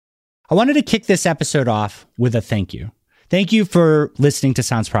I wanted to kick this episode off with a thank you. Thank you for listening to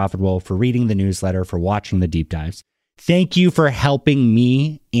Sounds Profitable, for reading the newsletter, for watching the deep dives. Thank you for helping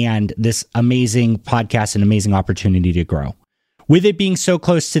me and this amazing podcast and amazing opportunity to grow. With it being so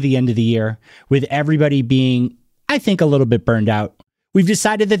close to the end of the year, with everybody being, I think, a little bit burned out, we've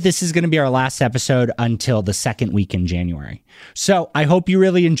decided that this is going to be our last episode until the second week in January. So I hope you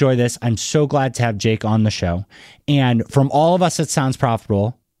really enjoy this. I'm so glad to have Jake on the show. And from all of us at Sounds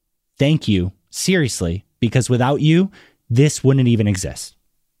Profitable, thank you, seriously, because without you, this wouldn't even exist.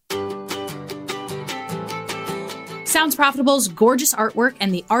 Sounds Profitable's gorgeous artwork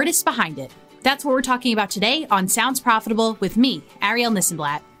and the artists behind it. That's what we're talking about today on Sounds Profitable with me, Ariel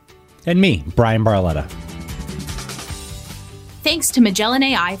Nissenblatt. And me, Brian Barletta. Thanks to Magellan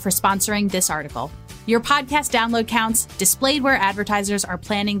AI for sponsoring this article. Your podcast download counts displayed where advertisers are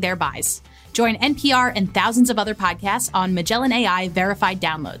planning their buys. Join NPR and thousands of other podcasts on Magellan AI verified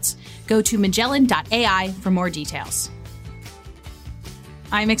downloads. Go to magellan.ai for more details.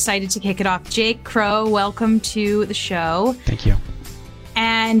 I'm excited to kick it off. Jake Crowe, welcome to the show. Thank you.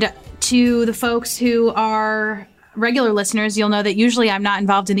 And to the folks who are regular listeners, you'll know that usually I'm not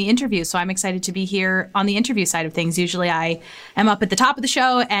involved in the interview, so I'm excited to be here on the interview side of things. Usually I am up at the top of the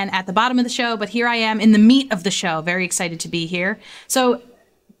show and at the bottom of the show, but here I am in the meat of the show. Very excited to be here. So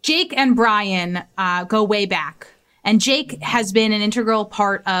Jake and Brian go way back. And Jake has been an integral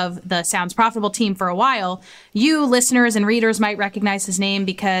part of the Sounds Profitable team for a while. You listeners and readers might recognize his name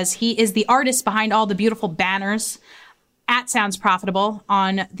because he is the artist behind all the beautiful banners at Sounds Profitable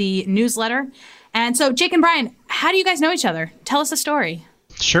on the newsletter. And so, Jake and Brian, how do you guys know each other? Tell us a story.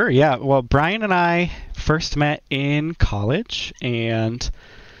 Sure, yeah. Well, Brian and I first met in college, and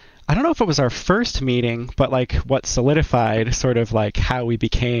I don't know if it was our first meeting, but like what solidified sort of like how we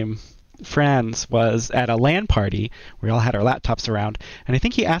became friends was at a LAN party. We all had our laptops around, and I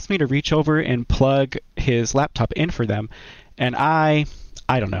think he asked me to reach over and plug his laptop in for them. And I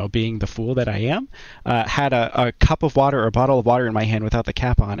don't know, being the fool that I am, had a cup of water or a bottle of water in my hand without the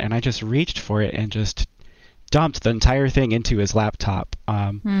cap on, and I just reached for it and just dumped the entire thing into his laptop.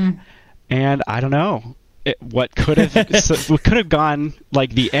 And I don't know. What could have gone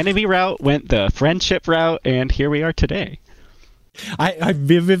like the enemy route went the friendship route, and here we are today. I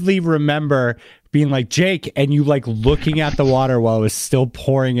vividly remember being like, Jake, and you like looking at the water while it was still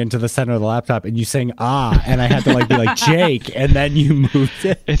pouring into the center of the laptop, and you saying, and I had to like be like, Jake, and then you moved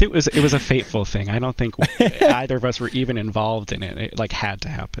it. It was a fateful thing. I don't think either of us were even involved in it. It like had to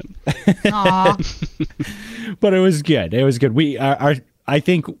happen. But it was good. It was good. I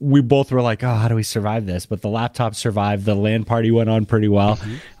think we both were like, how do we survive this? But the laptop survived. The LAN party went on pretty well.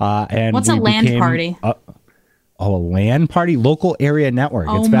 And what's a LAN party? A LAN party? Local area network.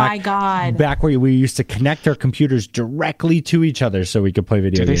 Oh, it's my God. Back where we used to connect our computers directly to each other so we could play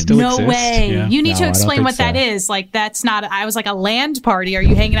video games. Still no exist? way. Yeah. You need to explain what that is. Like, that's not, I was like, a land party. Are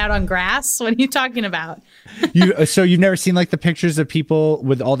you hanging out on grass? What are you talking about? So you've never seen like the pictures of people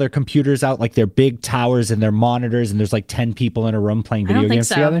with all their computers out, like their big towers and their monitors, and there's like 10 people in a room playing video games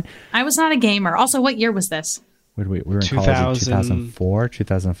together? I was not a gamer. Also, what year was this? We were in college in 2004,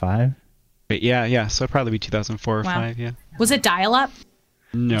 2005? But yeah. So it'd probably be 2004 or 5, yeah. Was it dial-up?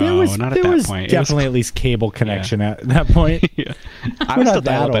 No, not at that point. Definitely at least cable connection at that point. Yeah. I was still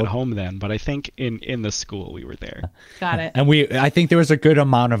dial-up at home then, but I think in the school we were there. Got it. And I think there was a good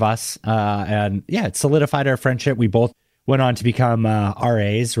amount of us, and yeah, it solidified our friendship. We both went on to become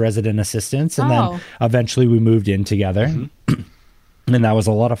RAs, resident assistants, and then eventually we moved in together. And that was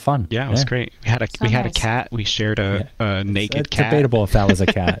a lot of fun. Yeah, it was great. We had a cat. We shared a naked cat. It's debatable if that was a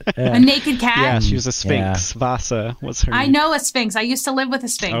cat. A naked cat? Yeah, she was a sphinx. Yeah. Vasa was her. I know a sphinx. I used to live with a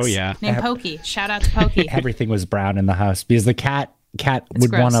sphinx. Oh, yeah. Named Pokey. Shout out to Pokey. Everything was brown in the house because the cat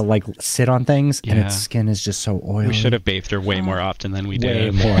would want to like sit on things, and its skin is just so oily. We should have bathed her way more often than we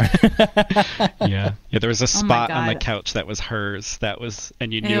did. Way more. Yeah. There was a spot on the couch that was hers.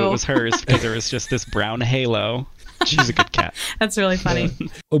 And you knew it was hers because there was just this brown halo. She's a good cat. That's really funny.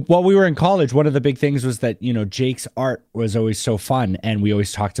 While we were in college, one of the big things was that, Jake's art was always so fun. And we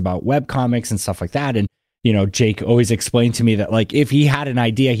always talked about webcomics and stuff like that. And, Jake always explained to me that, like, if he had an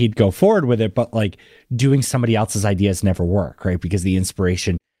idea, he'd go forward with it. But, like, doing somebody else's ideas never work, right? Because the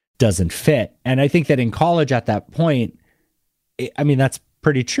inspiration doesn't fit. And I think that in college at that point, that's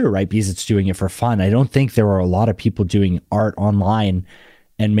pretty true, right? Because it's doing it for fun. I don't think there were a lot of people doing art online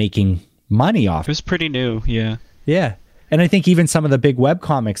and making money off. It was pretty new, yeah. Yeah. And I think even some of the big web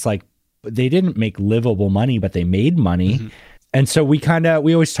comics, like, they didn't make livable money, but they made money. Mm-hmm. And so we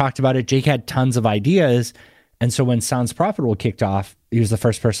always talked about it. Jake had tons of ideas. And so when Sounds Profitable kicked off, he was the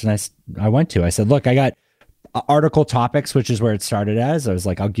first person I went to. I said, look, I article topics, which is where it started as. I was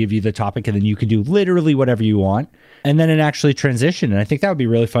like, I'll give you the topic and then you can do literally whatever you want. And then it actually transitioned. And I think that would be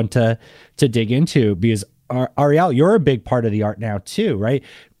really fun to dig into because Ariel, you're a big part of the art now too, right?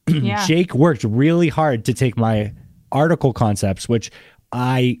 Yeah. Jake worked really hard to take my article concepts, which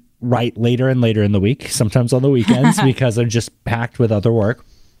I write later and later in the week, sometimes on the weekends because I'm just packed with other work,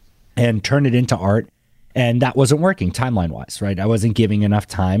 and turn it into art. And that wasn't working timeline wise, right? I wasn't giving enough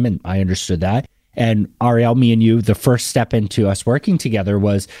time, and I understood that. And Ariel, me and you, the first step into us working together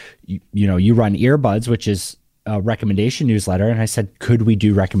was, you run Earbuds, which is a recommendation newsletter. And I said, could we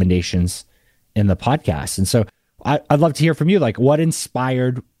do recommendations in the podcast? And so I'd love to hear from you, like what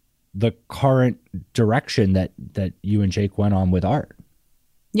inspired the current direction that you and Jake went on with art?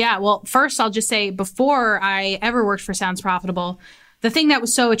 Yeah, well, first I'll just say before I ever worked for Sounds Profitable, the thing that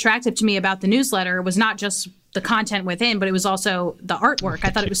was so attractive to me about the newsletter was not just the content within, but it was also the artwork. I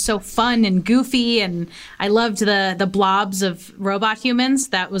thought it was so fun and goofy, and I loved the blobs of robot humans.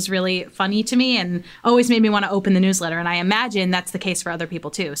 That was really funny to me and always made me want to open the newsletter. And I imagine that's the case for other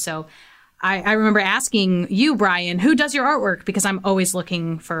people too. So I remember asking you, Brian, who does your artwork? Because I'm always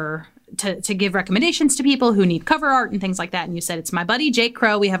looking to give recommendations to people who need cover art and things like that. And you said, it's my buddy, Jake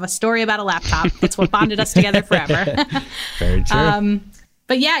Crowe. We have a story about a laptop. It's what bonded us together forever. Very true.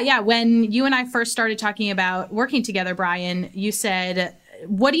 But yeah, when you and I first started talking about working together, Brian, you said,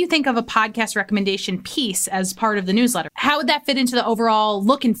 what do you think of a podcast recommendation piece as part of the newsletter? How would that fit into the overall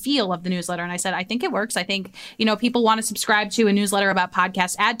look and feel of the newsletter? And I said, I think it works. I think, people want to subscribe to a newsletter about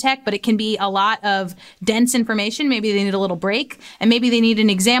podcast ad tech, but it can be a lot of dense information. Maybe they need a little break, and maybe they need an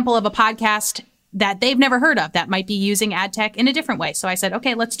example of a podcast that they've never heard of that might be using ad tech in a different way. So I said,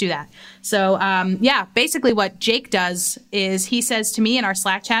 okay, let's do that. So basically what Jake does is he says to me in our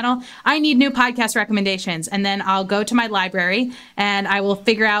Slack channel, I need new podcast recommendations. And then I'll go to my library and I will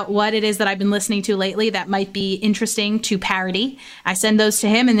figure out what it is that I've been listening to lately that might be interesting to parody. I send those to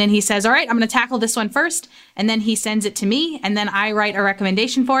him and then he says, all right, I'm going to tackle this one first. And then he sends it to me and then I write a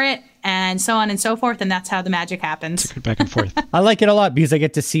recommendation for it, and so on and so forth. And that's how the magic happens. It's a good back and forth. I like it a lot because I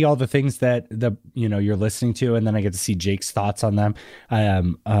get to see all the things that you're listening to, and then I get to see Jake's thoughts on them.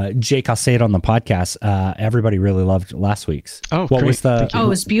 Jake, I'll say it on the podcast. Everybody really loved last week's. Oh, what great. was the? Oh, it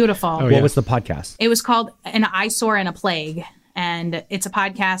was beautiful. What was the podcast? It was called An Eyesore and a Plague. And it's a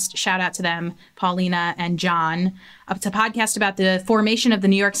podcast, shout out to them, Paulina and John. It's a podcast about the formation of the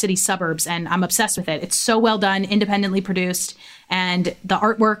New York City suburbs, and I'm obsessed with it. It's so well done, independently produced, and the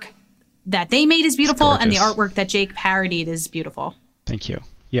artwork that they made is beautiful, and the artwork that Jake parodied is beautiful. Thank you.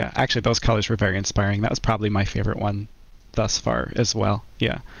 Yeah, actually, those colors were very inspiring. That was probably my favorite one thus far as well.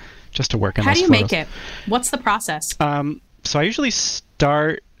 Yeah, just to work on those How do you make it? What's the process? So I usually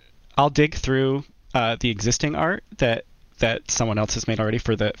I'll dig through the existing art that someone else has made already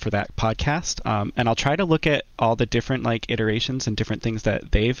for that podcast, and I'll try to look at all the different iterations and different things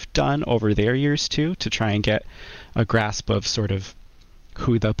that they've done over their years too, to try and get a grasp of sort of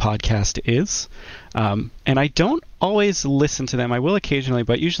who the podcast is. And I don't always listen to them. I will occasionally,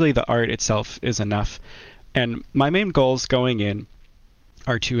 but usually the art itself is enough. And my main goals going in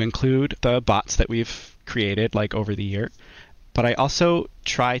are to include the bots that we've created over the year, but I also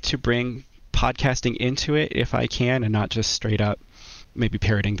try to bring podcasting into it if I can, and not just straight up maybe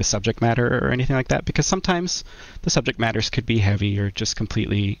parroting the subject matter or anything like that, because sometimes the subject matters could be heavy or just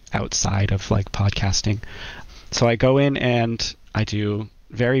completely outside of podcasting. So I go in and I do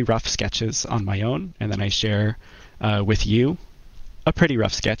very rough sketches on my own, and then I share with you a pretty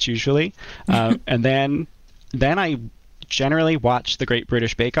rough sketch usually, and then I generally watch The Great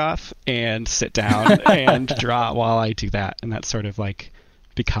British Bake Off and sit down and draw while I do that, and that's sort of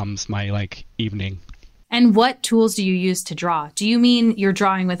becomes my evening. And what tools do you use to draw? Do you mean you're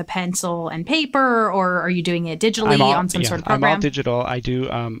drawing with a pencil and paper, or are you doing it digitally on some sort of program? I'm all digital. I do.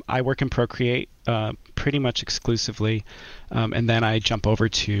 I work in Procreate pretty much exclusively, and then I jump over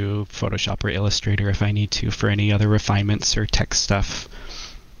to Photoshop or Illustrator if I need to for any other refinements or text stuff.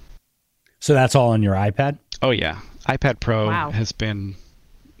 So that's all on your iPad? Oh yeah, iPad Pro Wow. has been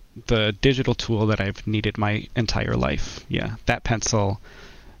the digital tool that I've needed my entire life. Yeah, that pencil.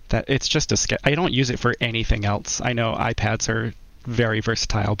 That it's just a sketch. I don't use it for anything else. I know iPads are very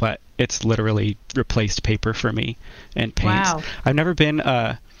versatile, but it's literally replaced paper for me and paint. Wow. I've never been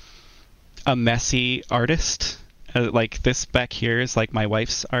a messy artist. This back here is my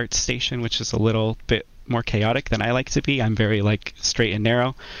wife's art station, which is a little bit more chaotic than I like to be. I'm very straight and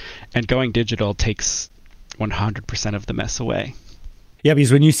narrow, and going digital takes 100% of the mess away. Yeah,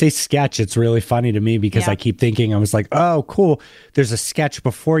 because when you say sketch, it's really funny to me because I keep thinking, I was like, oh, cool. There's a sketch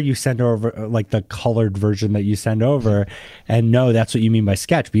before you send over the colored version that you send over. And no, that's what you mean by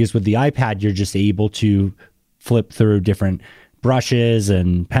sketch, because with the iPad, you're just able to flip through different brushes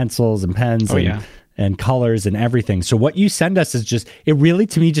and pencils and pens and colors and everything. So what you send us is just, it really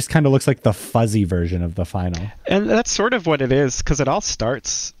to me just kind of looks like the fuzzy version of the final. And that's sort of what it is, because it all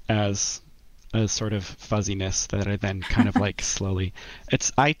starts as a sort of fuzziness that I then kind of like slowly,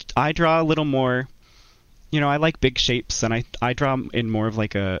 I draw a little more, I like big shapes, and I draw in more of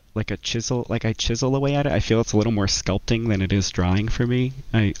like a chisel, like I chisel away at it. I feel it's a little more sculpting than it is drawing for me.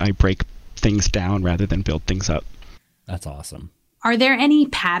 I break things down rather than build things up. That's awesome. Are there any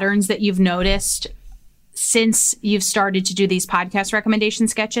patterns that you've noticed since you've started to do these podcast recommendation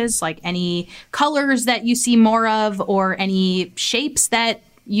sketches? Like any colors that you see more of, or any shapes that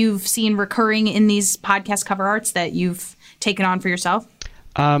you've seen recurring in these podcast cover arts that you've taken on for yourself?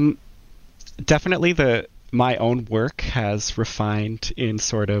 Definitely my own work has refined in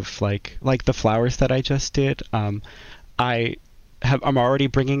sort of like the flowers that I just did. I'm already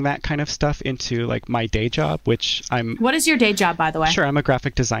bringing that kind of stuff into like my day job, which What is your day job, by the way? Sure, I'm a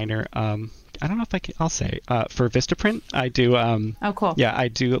graphic designer. I don't know if I'll say for Vistaprint. I do. Oh, cool. Yeah, I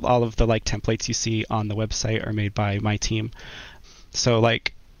do all of the like templates you see on the website are made by my team. So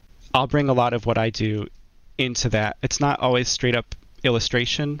like, I'll bring a lot of what I do into that. It's not always straight up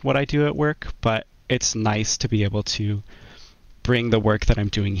illustration what I do at work, but it's nice to be able to bring the work that I'm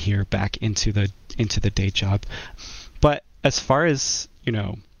doing here back into the day job. But as far as,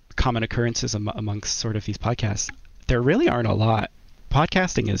 common occurrences amongst sort of these podcasts, there really aren't a lot.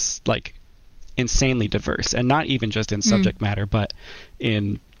 Podcasting is like insanely diverse, and not even just in subject matter, but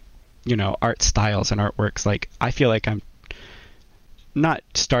in, art styles and artworks. Like, I feel like I'm not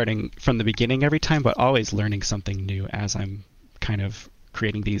starting from the beginning every time, but always learning something new as I'm kind of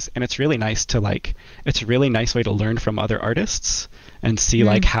creating these. And it's really nice it's a really nice way to learn from other artists and see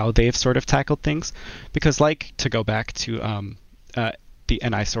like how they've sort of tackled things. Because like, to go back to the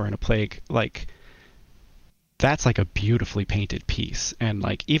And I Saw in a Plague, like that's like a beautifully painted piece. And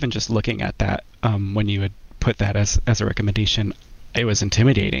like, even just looking at that, when you would put that as a recommendation, it was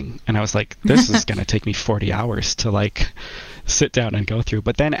intimidating. And I was like, this is going to take me 40 hours to like sit down and go through.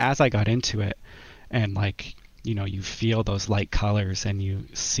 But then as I got into it, and like, you feel those light colors, and you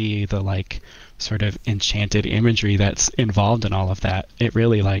see the like sort of enchanted imagery that's involved in all of that, it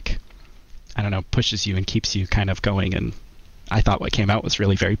really like, I don't know, pushes you and keeps you kind of going. And I thought what came out was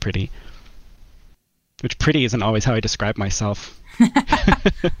really very pretty. Which pretty isn't always how I describe myself.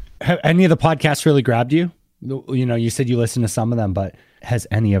 Have any of the podcasts really grabbed you? You said you listened to some of them, but has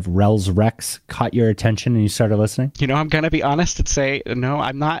any of Rel's Rex caught your attention and you started listening? I'm going to be honest and say, no,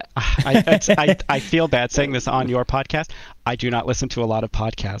 I'm not. I feel bad saying this on your podcast. I do not listen to a lot of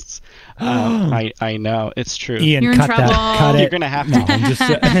podcasts. I know, it's true. Ian, You're cut in trouble. that. Cut it. You're going to have to. No, I'm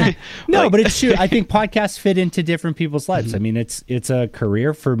just, no, but it's true. I think podcasts fit into different people's lives. I mean, it's a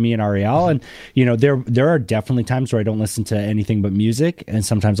career for me and Ariel. And, there are definitely times where I don't listen to anything but music. And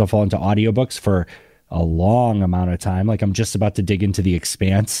sometimes I'll fall into audiobooks for a long amount of time. Like, I'm just about to dig into The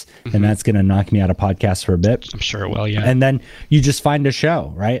Expanse, and that's going to knock me out of podcasts for a bit. I'm sure it will, yeah. And then you just find a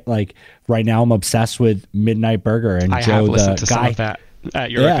show, right? Like right now I'm obsessed with Midnight Burger, and I Joe, have listened the to guy, some of that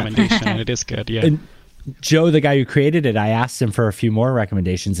at your recommendation, and it is good, yeah. And Joe, the guy who created it, I asked him for a few more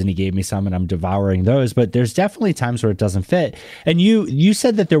recommendations, and he gave me some, and I'm devouring those. But there's definitely times where it doesn't fit. And you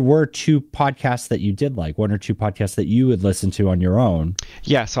said that there were two podcasts that you did like, one or two podcasts that you would listen to on your own.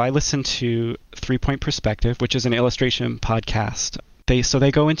 Yeah, so I listened to 3 Point Perspective, which is an illustration podcast.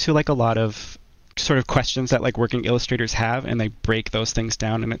 They go into like a lot of sort of questions that like working illustrators have, and they break those things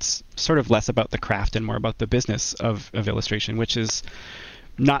down, and it's sort of less about the craft and more about the business of illustration, which is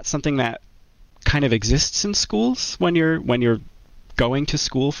not something that kind of exists in schools when you're going to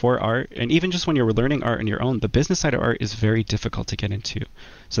school for art. And even just when you're learning art on your own, the business side of art is very difficult to get into.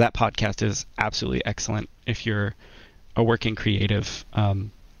 So that podcast is absolutely excellent if you're a working creative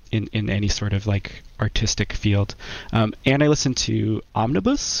in any sort of like artistic field. And I listen to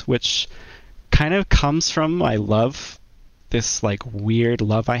Omnibus, which kind of comes from this like weird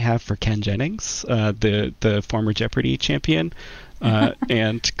love I have for Ken Jennings, the former Jeopardy champion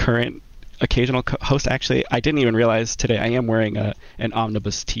and current occasional host. Actually, I didn't even realize today I am wearing an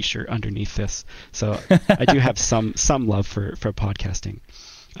Omnibus t-shirt underneath this, so I do have some love for podcasting.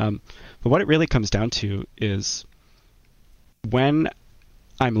 But what it really comes down to is when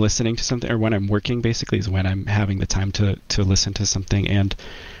I'm listening to something, or when I'm working, basically, is when I'm having the time to listen to something. And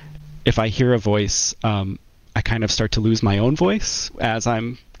if I hear a voice, I kind of start to lose my own voice as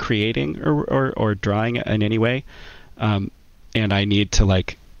I'm creating or drawing in any way. And I need to,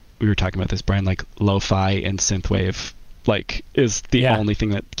 like, we were talking about this, Brian, like lo-fi and synthwave, like, is the only thing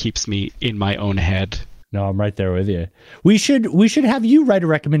that keeps me in my own head. No, I'm right there with you. We should have you write a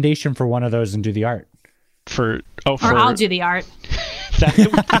recommendation for one of those and do the art. For or I'll do the art. That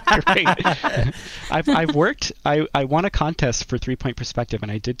would be great. I've worked. I won a contest for 3 Point Perspective,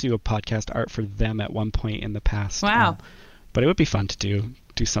 and I did do a podcast art for them at one point in the past. Wow! But it would be fun to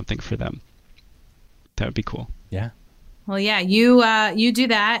do something for them. That would be cool. Yeah. Well, yeah, you do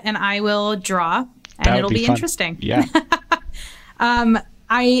that, and I will draw, and it'll be interesting. Yeah.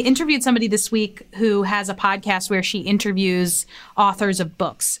 I interviewed somebody this week who has a podcast where she interviews authors of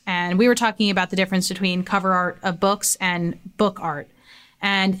books. And we were talking about the difference between cover art of books and book art.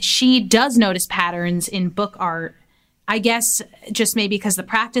 And she does notice patterns in book art, I guess just maybe because the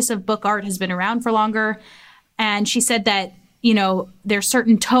practice of book art has been around for longer. And she said that, you know, there's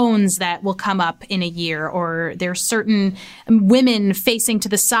certain tones that will come up in a year, or there's certain women facing to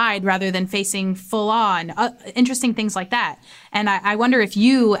the side rather than facing full on, interesting things like that. And I wonder if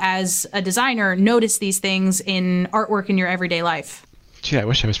you, as a designer, notice these things in artwork in your everyday life. Gee, I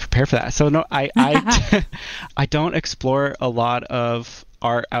wish I was prepared for that. So no, I I don't explore a lot of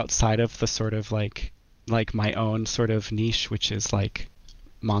art outside of the sort of like my own sort of niche, which is like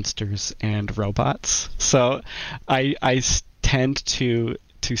monsters and robots. So I tend to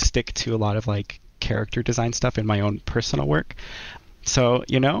stick to a lot of like character design stuff in my own personal work. So,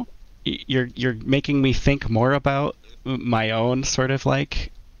 you know, you're making me think more about my own sort of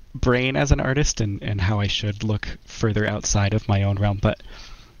like brain as an artist and how I should look further outside of my own realm. But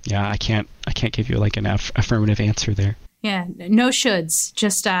yeah, I can't give you like an affirmative answer there. Yeah, no shoulds.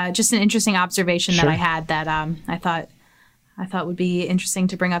 Just an interesting observation that I had that I thought would be interesting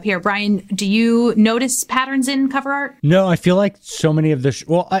to bring up here. Brian, do you notice patterns in cover art? No, I feel like so many of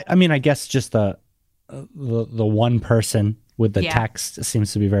the I mean, I guess just the one person with the text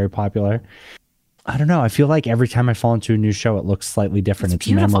seems to be very popular. I don't know. I feel like every time I fall into a new show, it looks slightly different. It's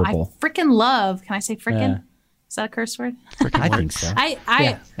memorable. I freaking love. Can I say freaking? Yeah. Is that a curse word? I think so.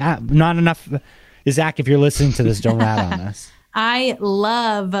 Not enough. Zach, if you're listening to this, don't rat on us. I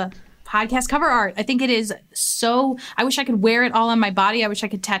love podcast cover art. I think it is so. I wish I could wear it all on my body. I wish I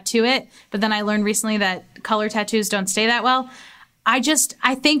could tattoo it. But then I learned recently that color tattoos don't stay that well. I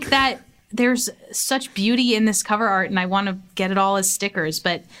think that there's such beauty in this cover art, and I want to get it all as stickers.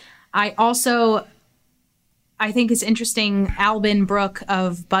 But I think it's interesting. Albin Brooke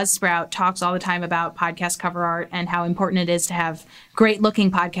of Buzzsprout talks all the time about podcast cover art and how important it is to have great looking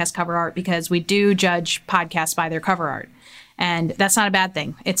podcast cover art, because we do judge podcasts by their cover art. And that's not a bad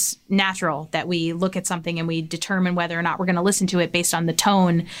thing. It's natural that we look at something and we determine whether or not we're going to listen to it based on the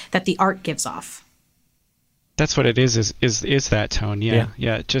tone that the art gives off. That's what it is that tone. Yeah.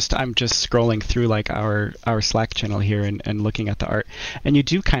 I'm just scrolling through like our Slack channel here and looking at the art, and you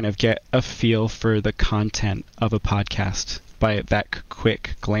do kind of get a feel for the content of a podcast by that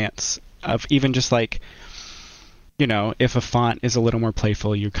quick glance of even just like, you know, if a font is a little more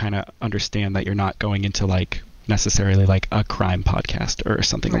playful, you kind of understand that you're not going into like necessarily like a crime podcast or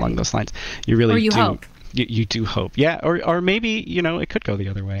something along those lines. You really hope. You do hope. Yeah. Or maybe, you know, it could go the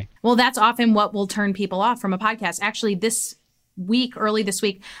other way. Well, that's often what will turn people off from a podcast. Actually, early this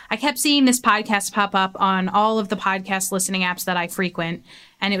week, I kept seeing this podcast pop up on all of the podcast listening apps that I frequent,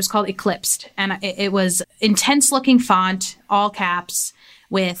 and it was called Eclipsed. And it was intense looking font, all caps,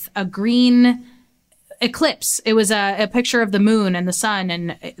 with a green eclipse. It was a picture of the moon and the sun,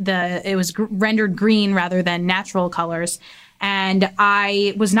 and it was rendered green rather than natural colors. And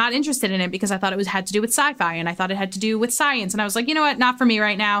I was not interested in it because I thought it had to do with sci-fi, and I thought it had to do with science. And I was like, you know what, not for me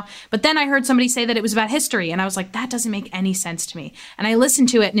right now. But then I heard somebody say that it was about history, and I was like, that doesn't make any sense to me. And I listened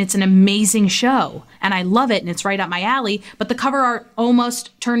to it, and it's an amazing show, and I love it, and it's right up my alley. But the cover art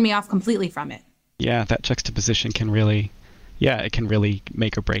almost turned me off completely from it. Yeah, that juxtaposition can really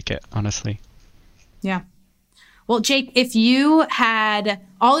make or break it, honestly. Yeah. Well, Jake, if you had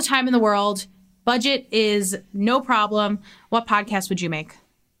all the time in the world, budget is no problem, what podcast would you make?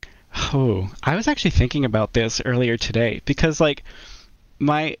 Oh, I was actually thinking about this earlier today because like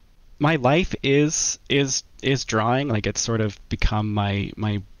my life is drawing. Like it's sort of become my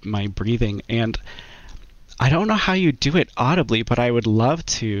breathing, and I don't know how you do it audibly, but I would love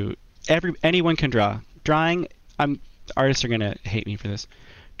to. Anyone can draw. Drawing, artists are gonna hate me for this.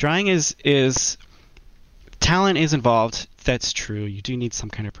 Drawing is talent is involved. That's true. You do need some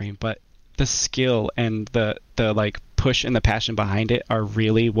kind of brain, but the skill and the like push and the passion behind it are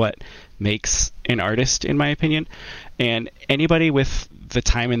really what makes an artist, in my opinion. And anybody with the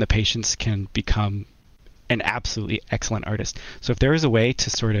time and the patience can become an absolutely excellent artist. So if there is a way to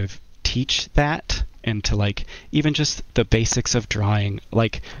sort of teach that and to like even just the basics of drawing,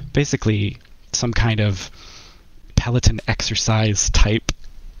 like basically some kind of Peloton exercise type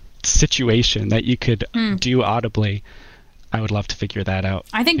situation that you could do audibly, I would love to figure that out.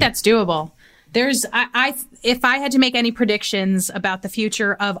 I think that's doable. If I had to make any predictions about the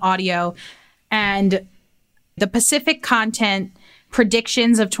future of audio, and the Pacific Content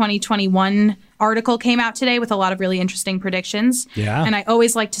predictions of 2021 article came out today with a lot of really interesting predictions. Yeah. And I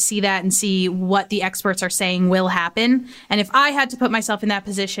always like to see that and see what the experts are saying will happen. And if I had to put myself in that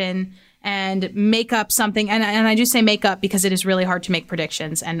position and make up something, and I do say make up because it is really hard to make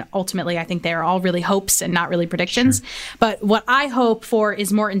predictions. And ultimately, I think they are all really hopes and not really predictions. Sure. But what I hope for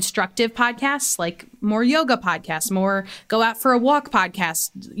is more instructive podcasts, like more yoga podcasts, more go out for a walk podcasts,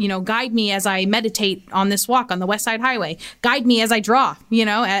 guide me as I meditate on this walk on the West Side Highway, guide me as I draw,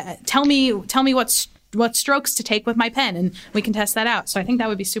 tell me what strokes to take with my pen, and we can test that out. So I think that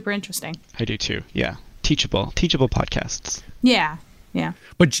would be super interesting. I do too. Yeah. Teachable podcasts. Yeah. Yeah.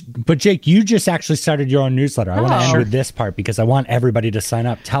 But Jake, you just actually started your own newsletter. I want to end with this part because I want everybody to sign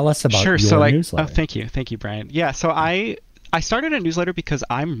up. Tell us about your newsletter. Oh, thank you, Brian. Yeah, so I started a newsletter because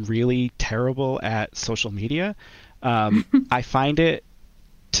I'm really terrible at social media. I find it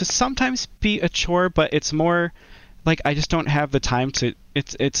to sometimes be a chore, but it's more like I just don't have the time to.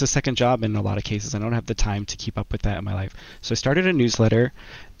 It's a second job in a lot of cases. I don't have the time to keep up with that in my life. So I started a newsletter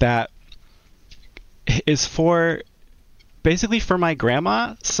that is basically for my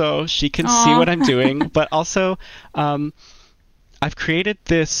grandma, so she can see what I'm doing. But also, I've created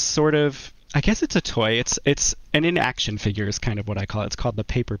this sort of, I guess it's a toy. It's an in-action figure is kind of what I call it. It's called the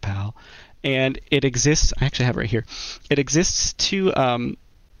Paper Pal. And it exists, I actually have it right here. It exists to,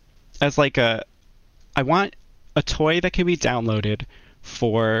 as like I want a toy that can be downloaded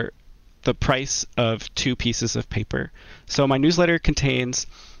for the price of 2 pieces of paper. So my newsletter contains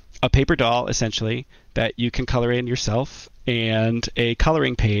a paper doll, essentially, that you can color in yourself, and a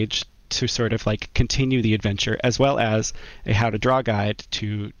coloring page to sort of like continue the adventure, as well as a how to draw guide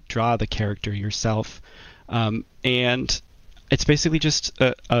to draw the character yourself. And it's basically just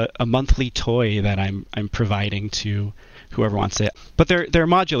a monthly toy that I'm providing to whoever wants it. But they're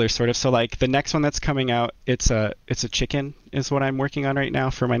modular sort of. So like the next one that's coming out, it's a chicken is what I'm working on right now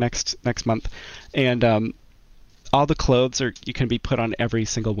for my next month. And all the clothes you can be put on every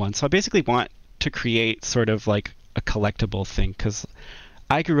single one. So I basically want to create sort of like a collectible thing, because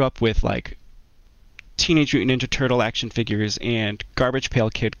I grew up with like Teenage Mutant Ninja Turtle action figures and Garbage Pail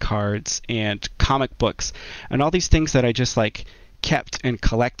Kid cards and comic books and all these things that I just like kept and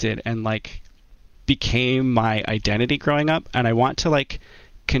collected and like became my identity growing up. And I want to like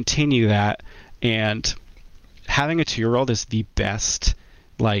continue that. And having a 2-year-old is the best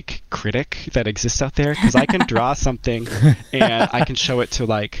like critic that exists out there, because I can draw something and I can show it to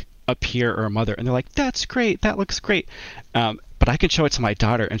like a peer or a mother, and they're like, that's great, that looks great, but I can show it to my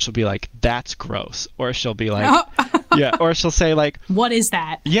daughter and she'll be like, that's gross, or she'll be like yeah, or she'll say like, what is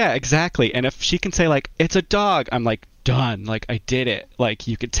that? Yeah, exactly. And if she can say like, it's a dog, I'm like, done, like I did it. Like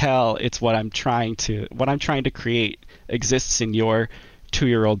you could tell it's what I'm trying to create exists in your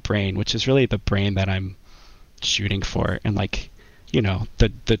 2-year-old brain, which is really the brain that I'm shooting for, and like,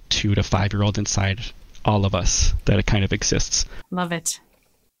 the 2 to 5-year-old inside all of us, that it kind of exists. Love it.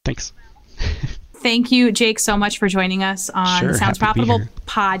 Thanks. Thank you, Jake, so much for joining us on the Sounds Profitable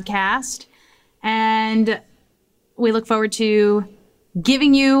podcast. And we look forward to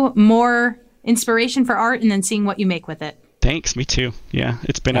giving you more inspiration for art and then seeing what you make with it. Thanks. Me too. Yeah,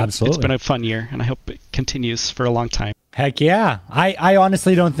 it's been a fun year, and I hope it continues for a long time. Heck yeah. I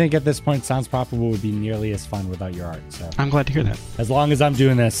honestly don't think at this point Sounds Profitable would be nearly as fun without your art. So I'm glad to hear that. As long as I'm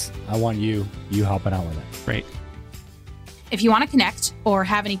doing this, I want you helping out with it. Great. If you want to connect or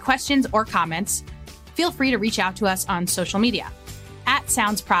have any questions or comments, feel free to reach out to us on social media at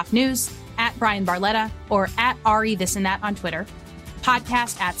SoundsProfNews, at Brian Barletta, or at Ari This and That on Twitter,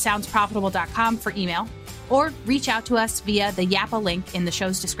 podcast at soundsprofitable.com for email, or reach out to us via the Yappa link in the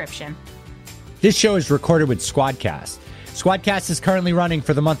show's description. This show is recorded with Squadcast. Squadcast is currently running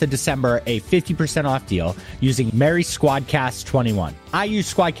for the month of December a 50% off deal using Merry Squadcast 21. I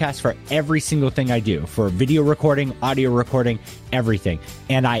use Squadcast for every single thing I do, for video recording, audio recording, everything.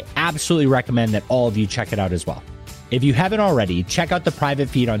 And I absolutely recommend that all of you check it out as well. If you haven't already, check out the private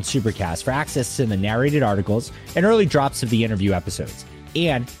feed on Supercast for access to the narrated articles and early drops of the interview episodes,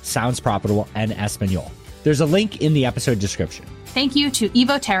 and Sounds Profitable en Espanol. There's a link in the episode description. Thank you to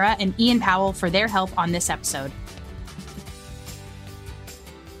Evo Terra and Ian Powell for their help on this episode.